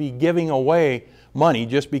can't just be giving away money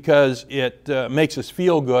just because it makes us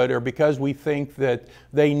feel good or because we think that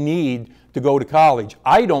they need to go to college.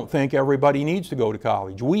 I don't think everybody needs to go to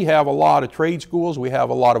college. We have a lot of trade schools, we have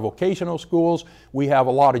a lot of vocational schools, we have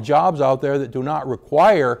a lot of jobs out there that do not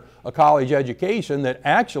require a college education that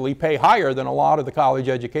actually pay higher than a lot of the college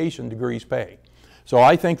education degrees pay. So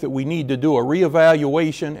I think that we need to do a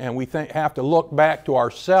reevaluation, and we have to look back to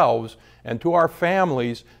ourselves and to our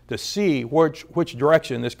families to see which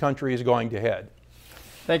direction this country is going to head.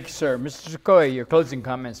 Thank you, sir. Mr. Skoe, your closing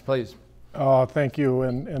comments, please. Thank you.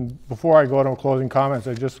 And before I go to closing comments,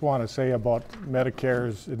 I just want to say about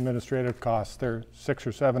Medicare's administrative costs. They're 6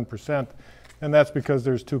 or 7%, and that's because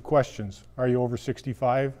there's two questions. Are you over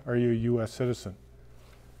 65? Are you a U.S. citizen?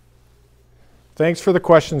 Thanks for the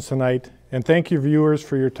questions tonight, and thank you, viewers,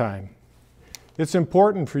 for your time. It's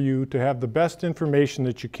important for you to have the best information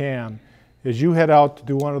that you can as you head out to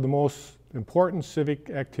do one of the most important civic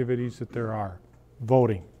activities that there are,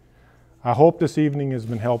 voting. I hope this evening has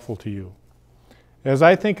been helpful to you. As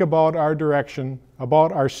I think about our direction,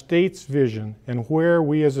 about our state's vision, and where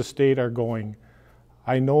we as a state are going,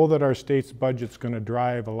 I know that our state's budget's going to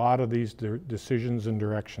drive a lot of these decisions and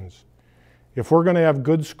directions. If we're going to have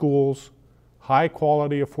good schools,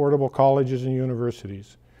 high-quality, affordable colleges and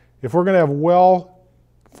universities, if we're going to have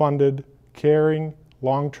well-funded, caring,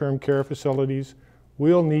 long-term care facilities,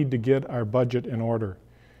 we'll need to get our budget in order.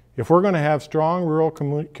 If we're going to have strong rural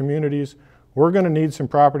communities, we're going to need some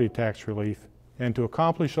property tax relief. And to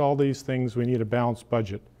accomplish all these things, we need a balanced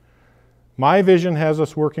budget. My vision has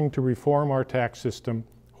us working to reform our tax system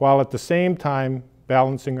while at the same time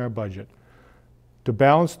balancing our budget. To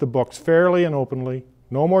balance the books fairly and openly,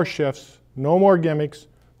 no more shifts, no more gimmicks,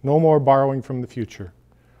 no more borrowing from the future.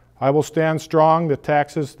 I will stand strong that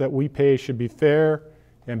taxes that we pay should be fair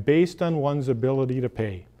and based on one's ability to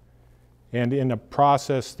pay, and in a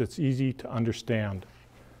process that's easy to understand.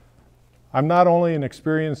 I'm not only an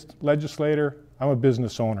experienced legislator, I'm a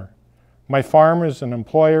business owner. My farm is an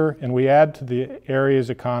employer, and we add to the area's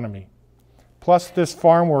economy. Plus, this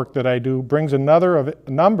farm work that I do brings a number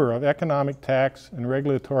of economic, tax, and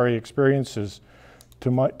regulatory experiences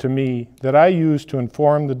to me that I use to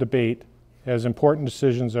inform the debate as important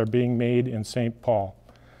decisions are being made in St. Paul.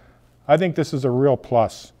 I think this is a real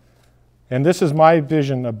plus. And this is my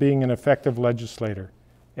vision of being an effective legislator,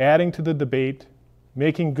 adding to the debate,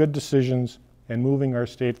 making good decisions, and moving our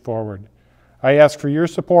state forward. I ask for your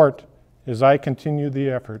support as I continue the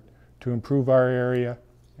effort to improve our area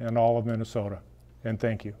and all of Minnesota. And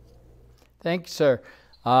thank you. Thank you, sir.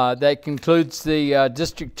 That concludes the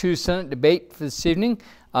District 2 Senate debate for this evening.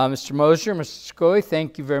 Mr. Moser, Mr. Skoe,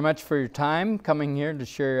 thank you very much for your time coming here to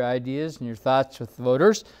share your ideas and your thoughts with the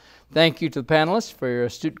voters. Thank you to the panelists for your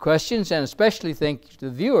astute questions, and especially thank you to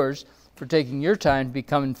the viewers for taking your time to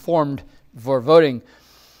become informed before voting.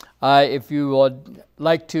 If you would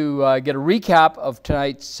like to get a recap of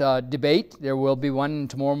tonight's debate, there will be one in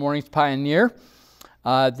tomorrow morning's Pioneer.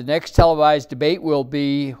 The next televised debate will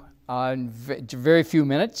be in very few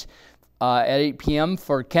minutes at 8 p.m.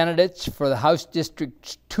 for candidates for the House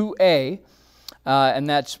District 2A, and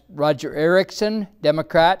that's Roger Erickson,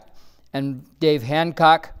 Democrat, and Dave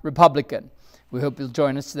Hancock, Republican. We hope you'll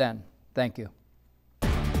join us then. Thank you.